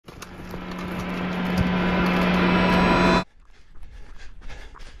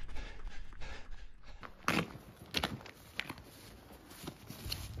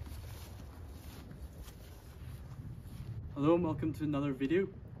and welcome to another video.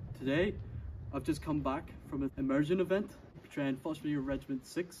 Today I've just come back from an immersion event portraying Fallschirmjäger Regiment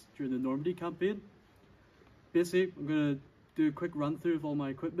 6 during the Normandy campaign. Basically, I'm going to do a quick run through of all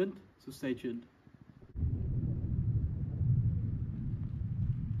my equipment, so stay tuned.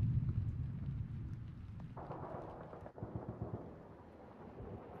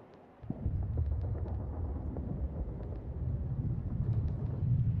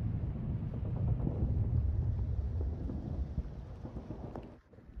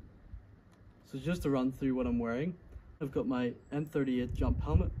 So just to run through what I'm wearing, I've got my M38 jump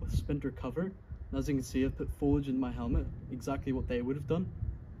helmet with splinter cover, and as you can see I've put foliage in my helmet, exactly what they would have done.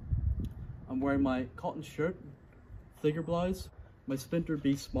 I'm wearing my cotton shirt, figure blouse, my splinter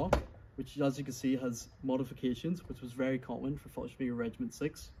B smock, which as you can see has modifications, which was very common for Fallschirmjäger Regiment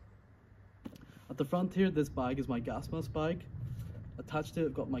 6. At the front here, this bag is my gas mask bag. Attached to it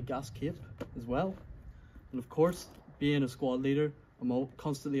I've got my gas cape as well, and of course, being a squad leader, I'm all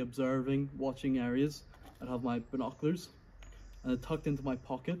constantly observing, watching areas. I have my binoculars, and tucked into my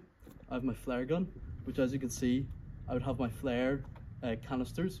pocket I have my flare gun, which as you can see I would have my flare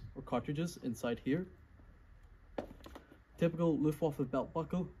canisters or cartridges inside here. Typical Luftwaffe belt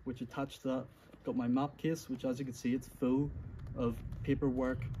buckle, which attached to that got my map case, which as you can see it's full of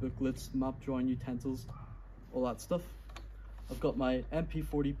paperwork, booklets, map drawing utensils, all that stuff. I've got my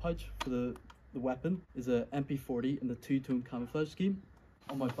MP40 pouch for the weapon is a MP40 in the two-tone camouflage scheme.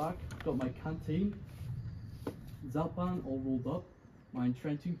 On my back, I've got my canteen, Zalpan all rolled up, my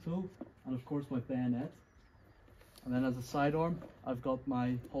entrenching tool, and of course my bayonet. And then as a sidearm, I've got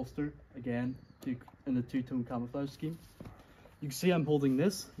my holster, again, in the two-tone camouflage scheme. You can see I'm holding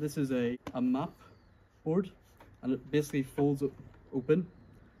this. This is a map board, and it basically folds open,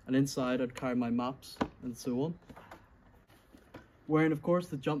 and inside I'd carry my maps and so on. Wearing of course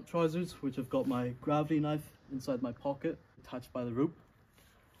the jump trousers, which I've got my gravity knife inside my pocket attached by the rope,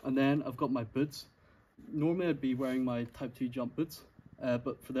 and then I've got my boots. Normally I'd be wearing my type 2 jump boots,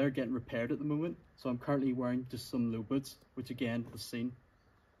 but for they're getting repaired at the moment, so I'm currently wearing just some low boots, which again was seen.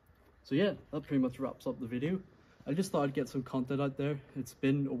 So yeah, that pretty much wraps up the video. I just thought I'd get some content out there. It's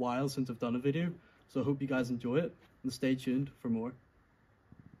been a while since I've done a video, so I hope you guys enjoy it and stay tuned for more.